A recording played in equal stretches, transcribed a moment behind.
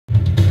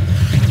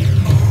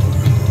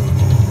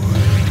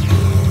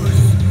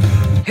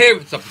Hey,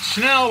 what's up, it's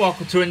Chanel?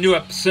 Welcome to a new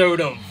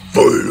episode of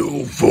Final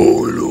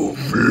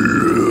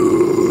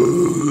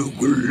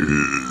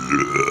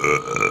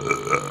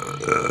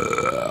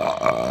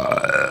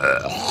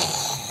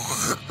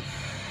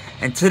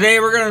And today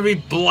we're gonna be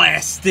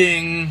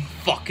blasting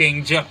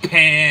fucking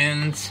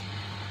Japan's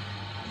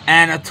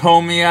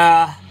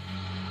Anatomia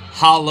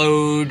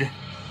Hollowed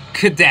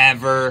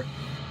Cadaver.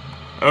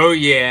 Oh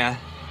yeah,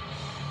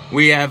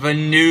 we have a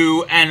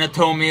new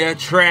Anatomia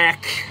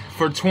track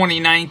for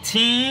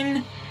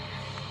 2019.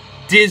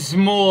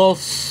 Dismal,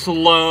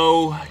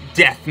 slow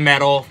death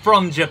metal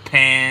from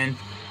Japan.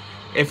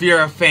 If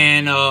you're a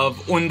fan of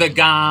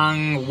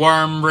Undergang,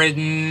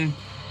 Worm-Ridden,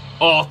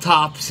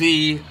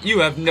 Autopsy, you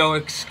have no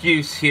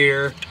excuse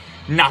here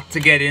not to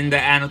get into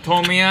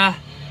Anatomia.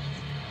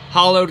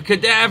 Hollowed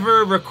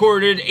Cadaver,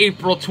 recorded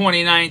April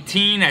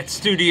 2019 at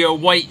Studio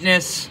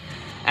Whiteness.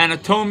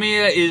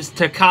 Anatomia is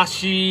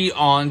Takashi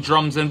on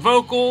drums and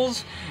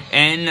vocals,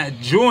 and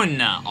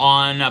Jun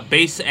on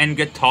bass and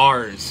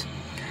guitars.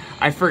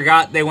 I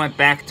forgot they went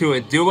back to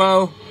a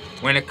duo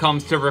when it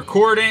comes to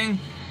recording,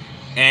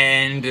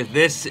 and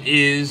this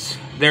is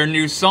their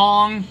new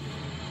song.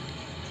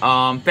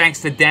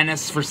 Thanks to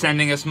Dennis for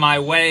sending us my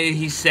way.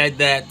 He said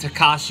that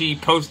Takashi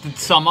posted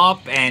some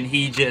up and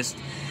he just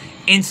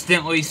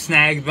instantly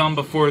snagged them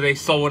before they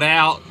sold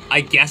out. I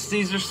guess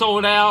these are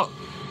sold out.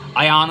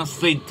 I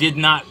honestly did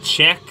not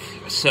check,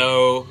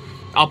 so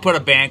I'll put a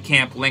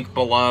Bandcamp link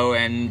below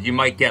and you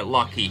might get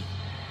lucky.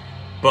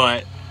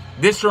 But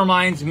this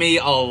reminds me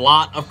a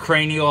lot of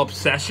Cranial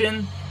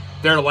Obsession,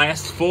 their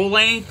last full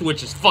length,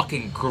 which is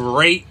fucking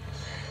great.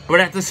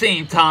 But at the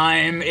same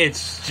time,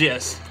 it's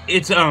just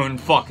its own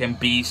fucking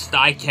beast.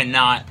 I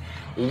cannot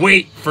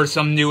wait for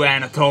some new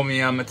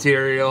Anatomia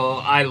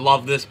material. I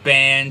love this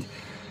band.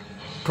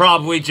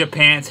 Probably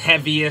Japan's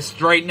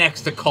heaviest, right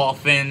next to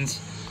Coffins.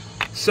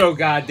 So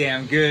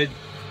goddamn good.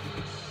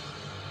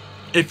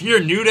 If you're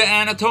new to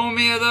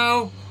Anatomia,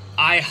 though,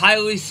 I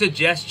highly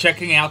suggest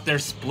checking out their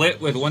split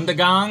with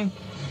Undergang,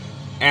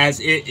 as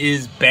it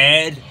is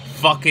bad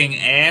fucking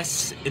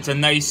ass. It's a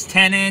nice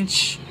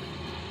 10-inch,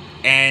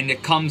 and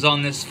it comes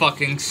on this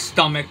fucking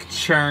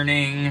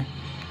stomach-churning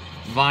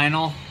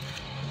vinyl.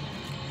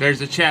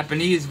 There's a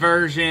Japanese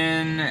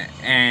version,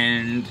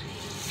 and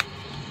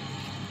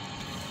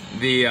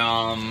the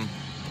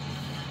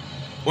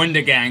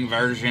Undergang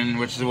version,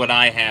 which is what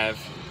I have.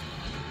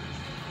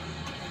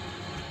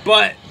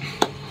 But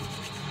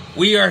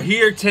we are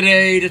here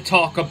today to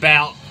talk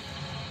about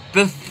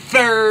the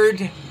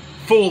third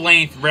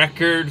full-length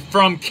record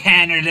from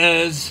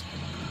Canada's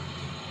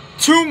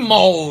To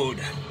Mold.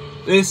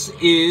 This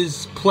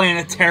is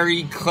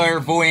Planetary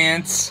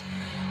Clairvoyance.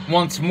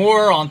 Once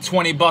more on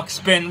 20 Buck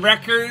Spin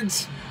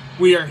Records.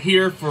 We are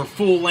here for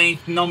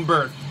full-length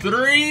number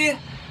 3.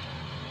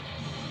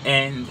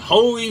 And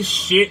holy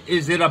shit,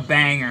 is it a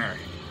banger.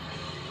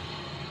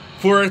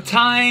 For a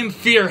time,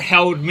 fear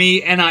held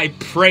me, and I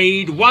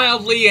prayed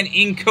wildly and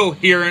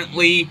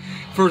incoherently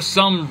for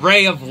some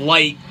ray of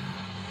light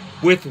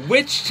with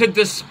which to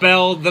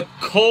dispel the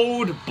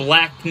cold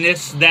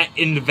blackness that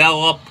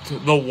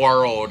enveloped the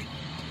world.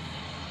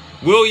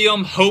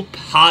 William Hope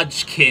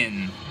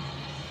Hodgkin.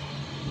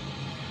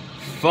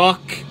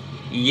 Fuck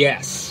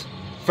yes.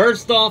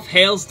 First off,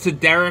 hails to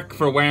Derek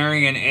for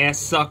wearing an ass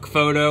suck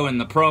photo in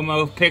the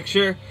promo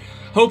picture.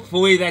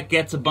 Hopefully that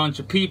gets a bunch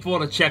of people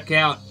to check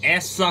out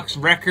Ass Suck's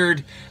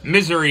record,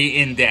 Misery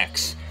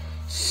Index.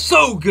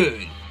 So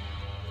good!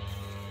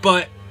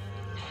 But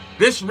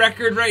this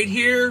record right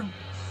here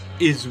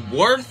is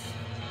worth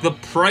the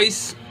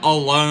price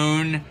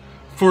alone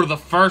for the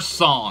first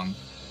song,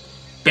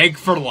 Beg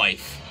for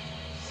Life.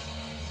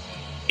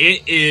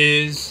 It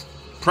is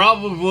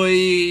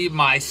probably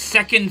my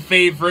second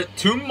favorite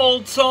To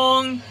Mold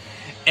song,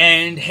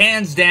 and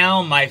hands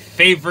down my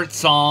favorite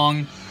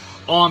song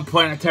on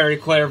Planetary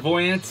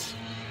Clairvoyance.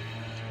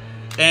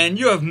 And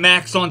you have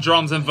Max on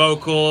drums and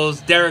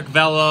vocals, Derek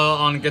Vella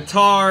on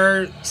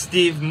guitar,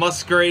 Steve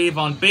Musgrave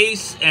on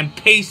bass, and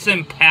Pace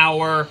and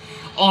Power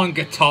on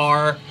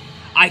guitar.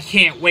 I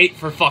can't wait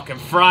for fucking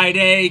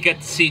Friday.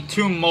 Get to see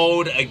To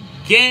Mold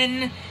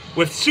again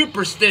with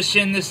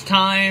Superstition this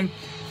time.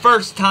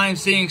 First time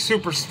seeing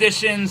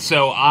Superstition,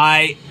 so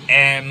I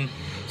am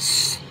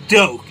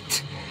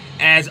stoked,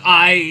 as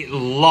I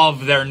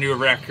love their new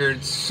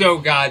record so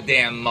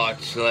goddamn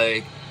much.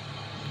 Like,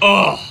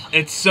 oh,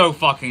 it's so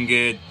fucking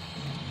good.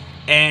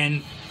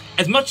 And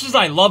as much as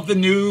I love the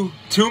new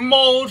To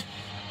Mold,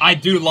 I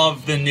do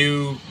love the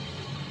new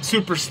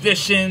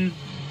Superstition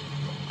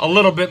a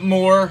little bit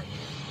more,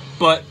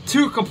 but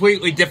two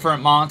completely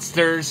different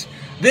monsters.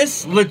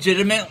 This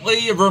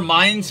legitimately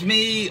reminds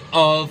me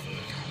of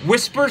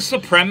Whisper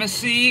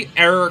Supremacy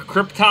era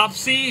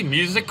Cryptopsy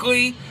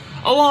musically,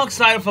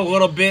 alongside of a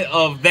little bit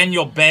of Then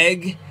You'll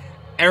Beg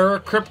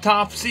era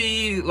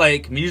Cryptopsy,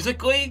 like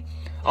musically,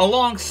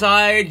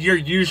 alongside your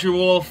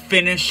usual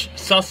Finnish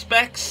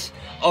suspects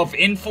of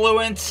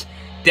influence,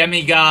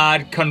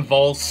 Demigod,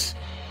 Convulse,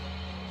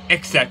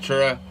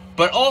 etc.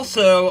 But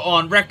also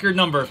on record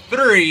number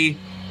 3,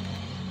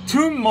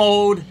 Tomb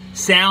Mold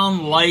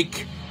sound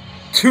like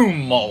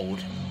Tomb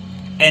Mold.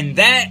 And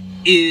that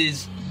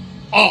is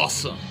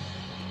awesome.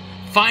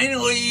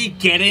 Finally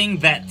getting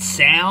that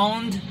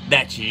sound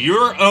that's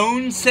your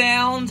own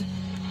sound.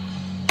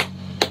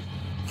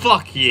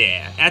 Fuck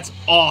yeah, that's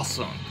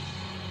awesome.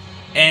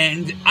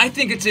 And I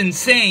think it's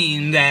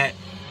insane that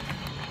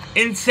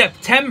in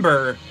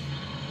September,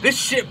 this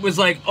shit was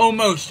like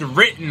almost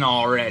written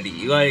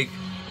already. Like,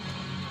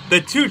 the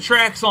 2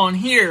 tracks on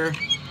here,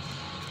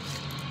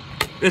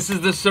 this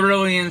is the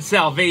Cerulean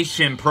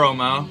Salvation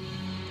promo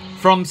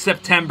from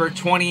September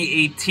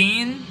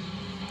 2018.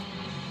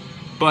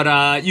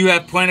 But you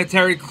have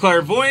Planetary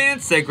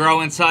Clairvoyance, They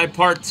Grow Inside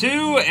Part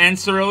 2, and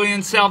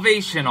Cerulean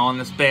Salvation on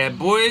this bad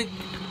boy.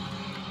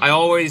 I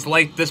always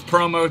liked this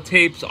promo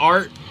tape's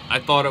art. I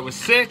thought it was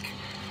sick.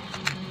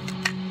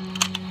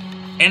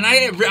 And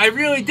I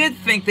really did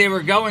think they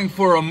were going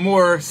for a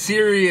more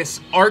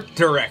serious art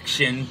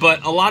direction,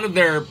 but a lot of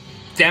their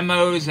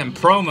demos and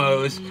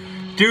promos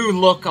do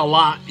look a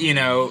lot, you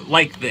know,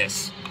 like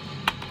this.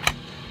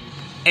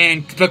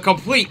 And the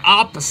complete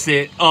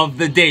opposite of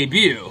the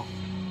debut,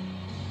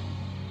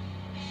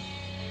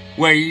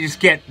 where you just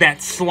get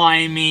that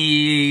slimy,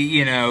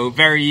 you know,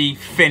 very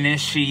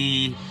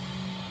finishy,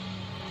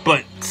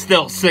 but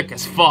still sick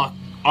as fuck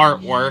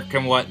artwork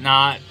and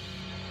whatnot.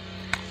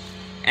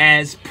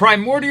 As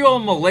Primordial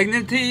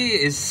Malignity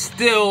is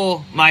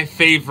still my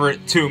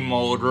favorite Tomb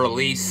Mold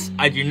release.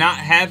 I do not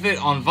have it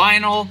on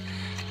vinyl,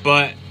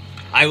 but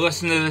I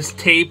listen to this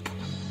tape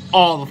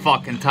all the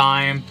fucking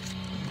time.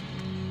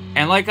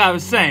 And like I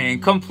was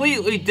saying,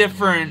 completely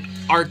different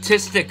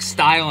artistic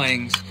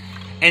stylings.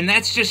 And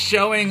that's just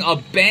showing a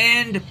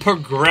band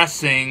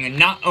progressing,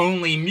 not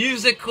only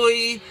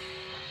musically,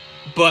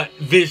 but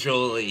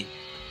visually.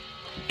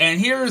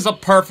 And here is a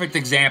perfect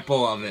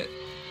example of it.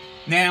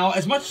 Now,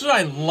 as much as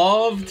I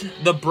loved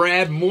the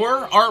Brad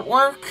Moore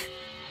artwork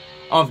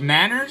of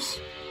Manors,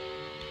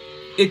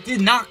 it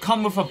did not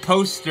come with a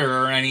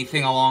poster or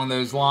anything along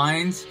those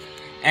lines,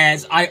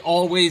 as I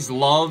always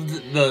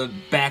loved the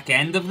back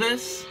end of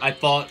this. I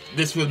thought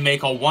this would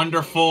make a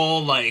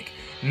wonderful, like,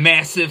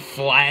 massive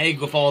flag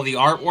with all the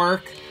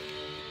artwork.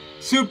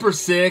 Super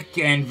sick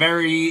and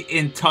very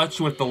in touch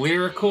with the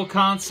lyrical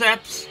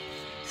concepts.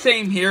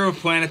 Same here with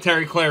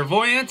Planetary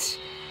Clairvoyance.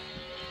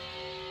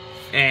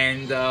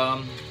 And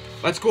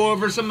let's go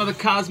over some of the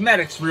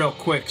cosmetics real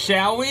quick,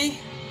 shall we?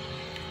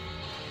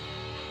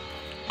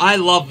 I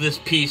love this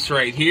piece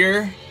right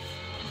here.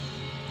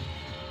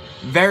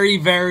 Very,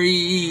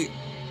 very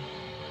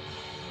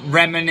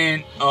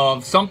remnant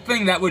of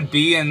something that would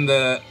be in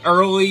the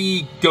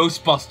early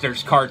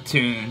Ghostbusters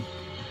cartoon.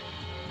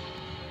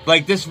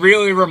 Like, this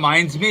really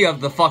reminds me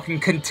of the fucking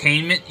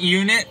containment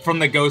unit from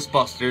the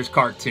Ghostbusters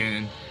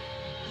cartoon.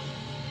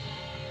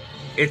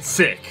 It's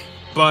sick.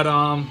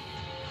 But,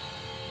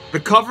 the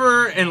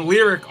cover and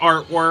lyric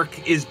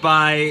artwork is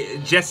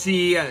by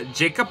Jesse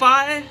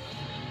Jacobi.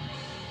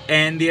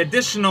 And the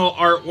additional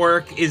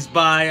artwork is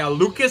by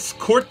Lucas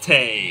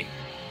Corte,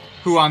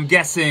 who I'm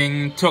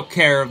guessing took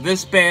care of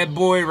this bad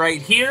boy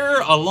right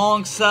here,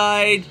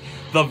 alongside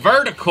the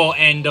vertical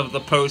end of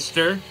the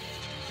poster,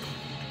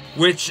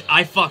 which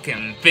I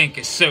fucking think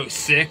is so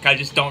sick. I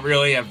just don't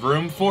really have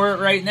room for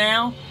it right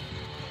now.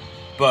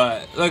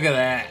 But look at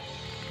that.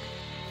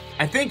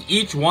 I think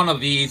each one of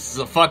these is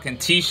a fucking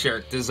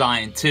t-shirt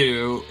design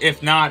too.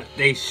 If not,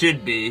 they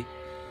should be.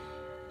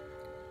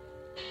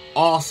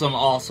 Awesome,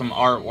 awesome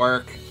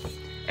artwork.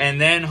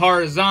 And then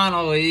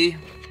horizontally,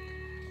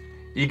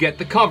 you get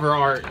the cover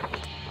art,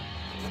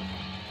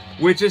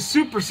 which is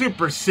super,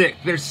 super sick.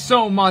 There's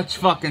so much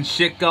fucking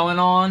shit going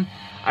on.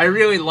 I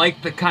really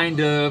like the kind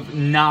of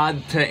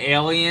nod to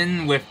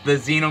Alien with the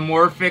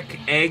xenomorphic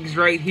eggs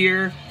right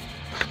here.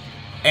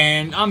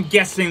 And I'm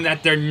guessing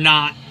that they're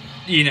not,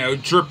 you know,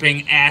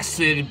 dripping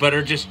acid, but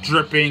are just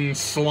dripping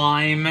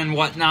slime and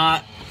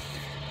whatnot.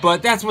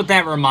 But that's what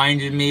that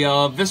reminded me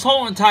of. This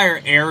whole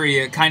entire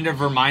area kind of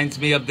reminds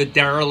me of the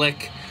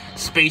derelict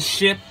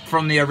spaceship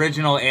from the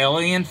original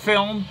Alien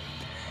film.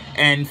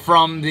 And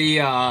from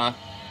the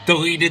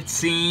deleted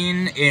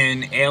scene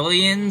in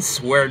Aliens,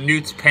 where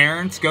Newt's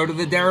parents go to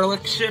the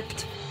derelict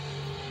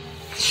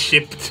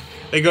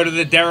They go to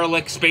the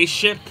derelict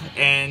spaceship,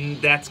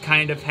 and that's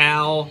kind of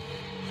how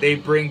they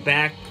bring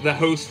back the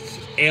host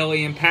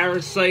alien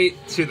parasite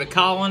to the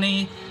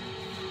colony.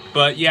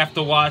 But you have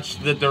to watch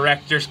the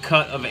director's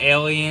cut of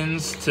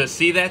Aliens to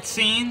see that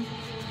scene.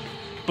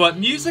 But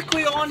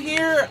musically on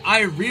here,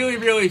 I really,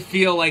 really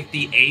feel like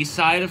the A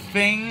side of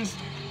things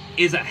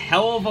is a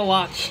hell of a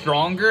lot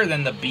stronger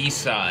than the B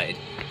side.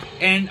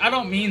 And I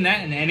don't mean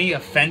that in any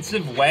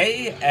offensive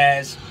way,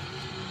 as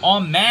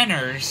on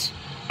Manors,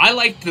 I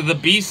liked the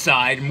B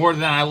side more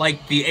than I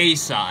liked the A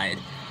side.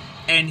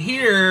 And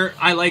here,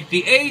 I like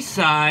the A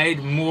side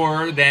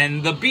more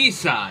than the B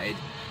side.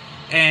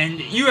 And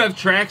you have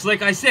tracks,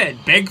 like I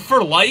said, Beg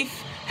for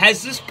Life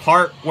has this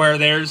part where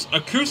there's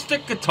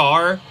acoustic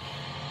guitar,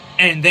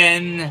 and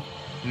then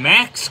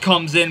Max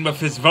comes in with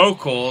his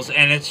vocals,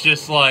 and it's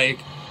just like,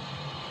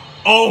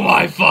 oh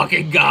my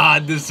fucking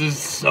god, this is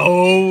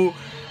so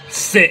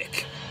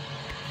sick.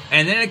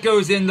 And then it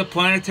goes into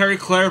Planetary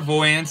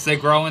Clairvoyance, They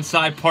Grow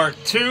Inside Part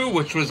 2,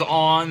 which was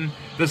on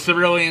the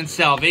Cerulean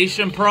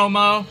Salvation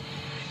promo.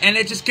 And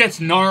it just gets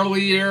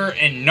gnarlier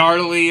and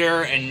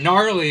gnarlier and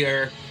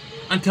gnarlier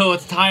until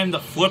it's time to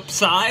flip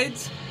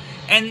sides.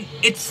 And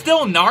it's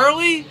still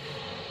gnarly,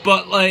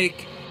 but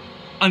like,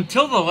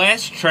 until the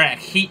last track,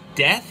 Heat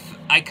Death,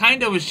 I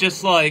kind of was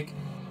just like,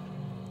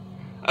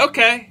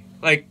 okay,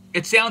 like,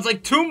 it sounds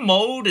like Tomb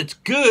Mold, it's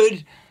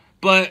good,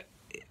 but,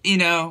 you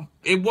know,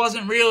 it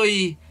wasn't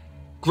really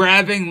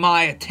grabbing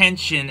my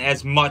attention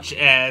as much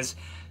as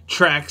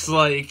tracks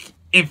like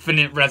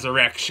Infinite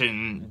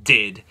Resurrection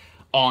did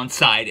on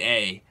side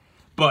A.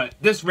 But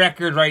this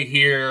record right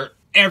here,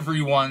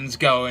 everyone's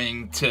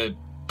going to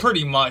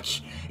pretty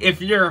much, if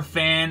you're a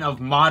fan of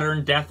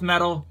modern death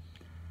metal,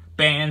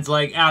 bands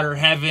like Outer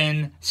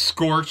Heaven,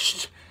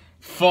 Scorched,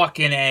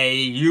 fucking A,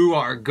 you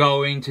are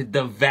going to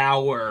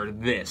devour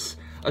this.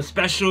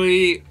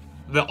 Especially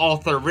the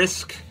Author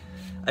Risk.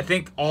 I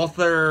think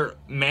Author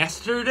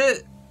mastered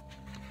it.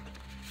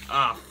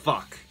 Ah,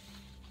 fuck.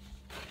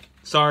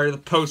 Sorry, the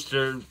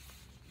poster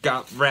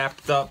got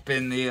wrapped up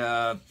in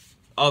the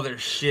other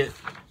shit.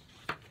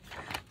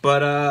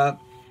 But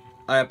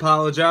I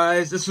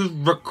apologize. This was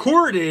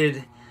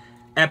recorded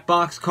at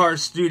Boxcar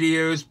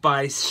Studios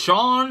by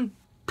Sean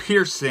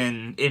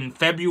Pearson in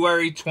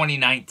February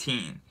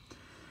 2019.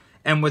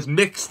 And was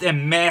mixed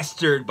and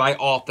mastered by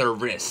Author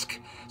Risk.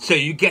 So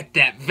you get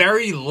that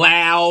very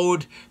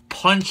loud,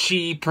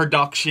 punchy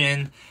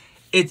production.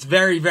 It's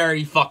very,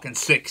 very fucking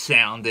sick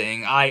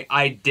sounding.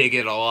 I dig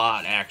it a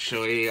lot,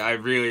 actually. I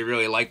really,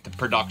 really like the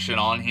production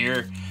on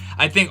here.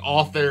 I think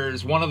Author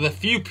is one of the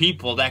few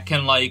people that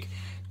can, like,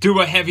 do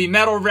a heavy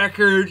metal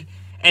record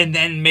and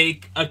then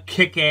make a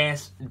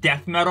kick-ass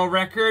death metal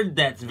record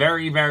that's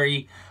very,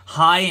 very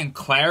high in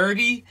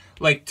clarity,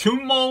 like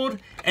Tomb Mold,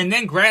 and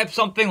then grab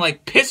something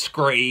like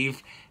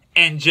Pissgrave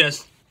and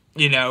just,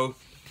 you know,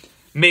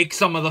 make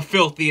some of the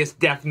filthiest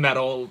death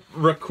metal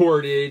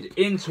recorded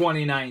in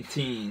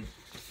 2019.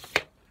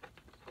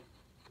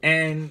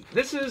 And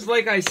this is,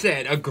 like I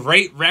said, a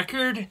great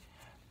record,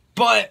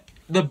 but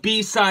the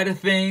B side of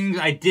things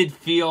I did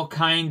feel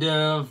kind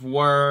of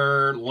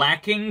were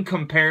lacking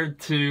compared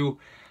to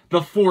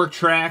the 4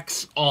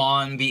 tracks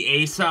on the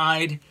A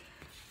side.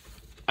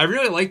 I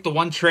really like the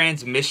one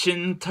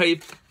transmission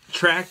type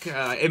track.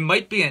 It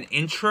might be an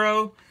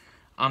intro.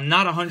 I'm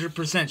not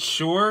 100%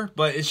 sure,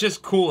 but it's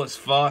just cool as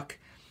fuck.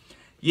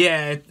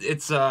 Yeah,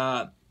 it's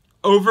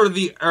over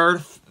the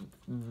earth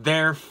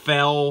there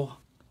fell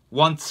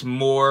once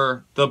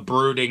more the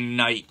brooding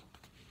night.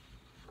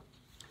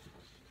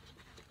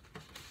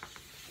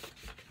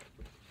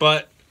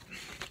 But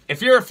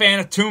if you're a fan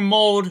of Tomb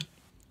Mold,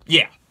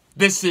 yeah,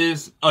 this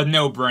is a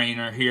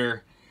no-brainer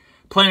here.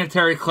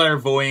 Planetary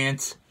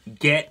Clairvoyance,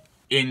 get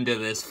into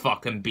this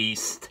fucking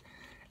beast,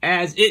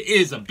 as it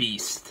is a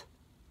beast.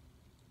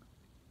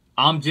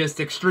 I'm just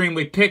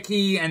extremely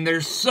picky, and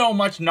there's so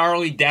much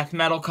gnarly death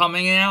metal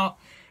coming out.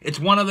 It's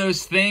one of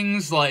those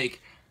things,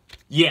 like,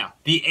 yeah,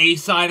 the A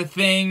side of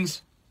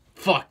things,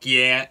 fuck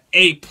yeah,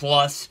 A+.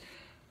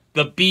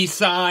 The B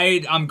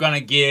side, I'm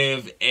gonna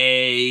give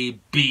a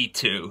B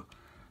to.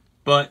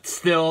 But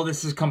still,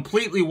 this is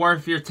completely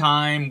worth your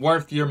time,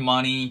 worth your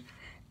money,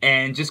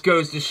 and just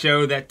goes to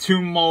show that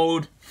Tomb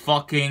Mold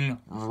fucking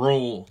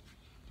rule.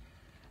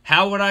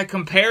 How would I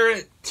compare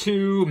it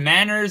to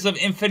Manors of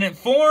Infinite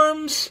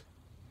Forms?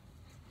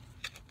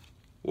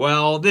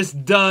 Well, this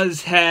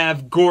does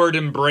have Gourd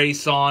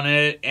Embrace on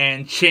it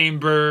and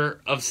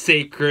Chamber of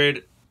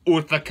Sacred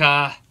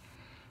Uthaka.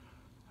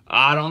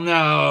 I don't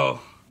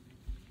know.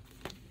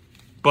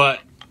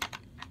 But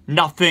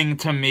nothing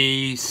to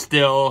me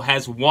still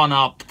has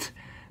one-upped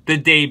the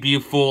debut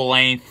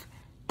full-length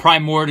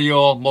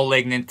Primordial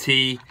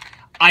Malignity.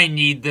 I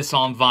need this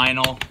on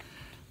vinyl.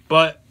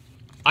 But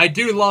I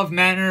do love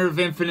Manor of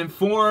Infinite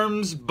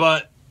Forms,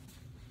 but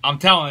I'm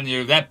telling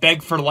you, that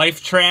Beg for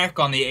Life track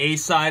on the A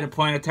side of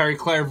Planetary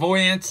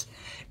Clairvoyance,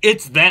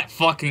 it's that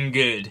fucking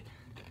good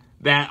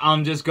that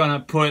I'm just gonna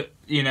put,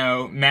 you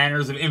know,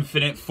 Manors of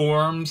Infinite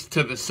Forms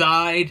to the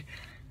side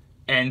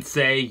and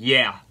say,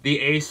 yeah, the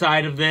A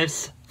side of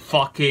this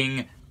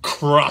fucking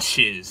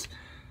crushes.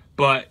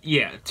 But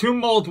yeah, Tomb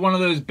Mold's one of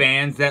those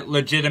bands that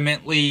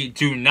legitimately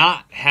do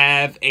not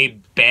have a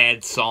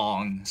bad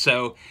song.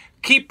 So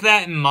keep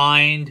that in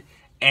mind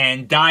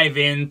and dive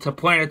into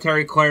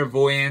Planetary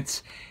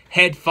Clairvoyance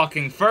head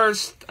fucking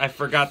first. I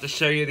forgot to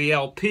show you the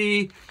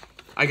LP.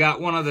 I got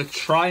one of the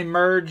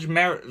Tri-Merge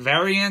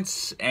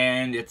variants,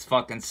 and it's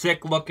fucking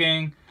sick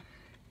looking.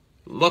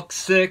 Looks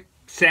sick,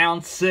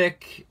 sounds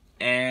sick,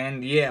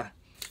 and yeah.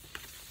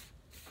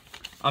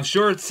 I'm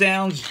sure it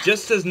sounds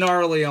just as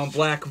gnarly on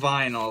black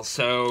vinyl,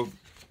 so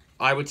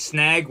I would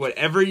snag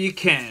whatever you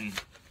can.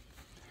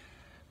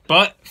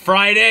 But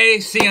Friday,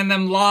 seeing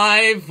them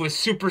live with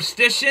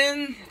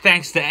Superstition,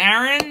 thanks to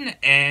Aaron,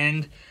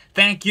 and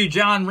thank you,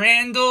 John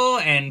Randall,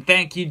 and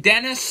thank you,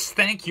 Dennis.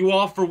 Thank you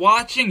all for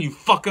watching. You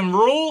fucking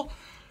rule.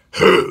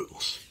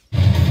 Who's?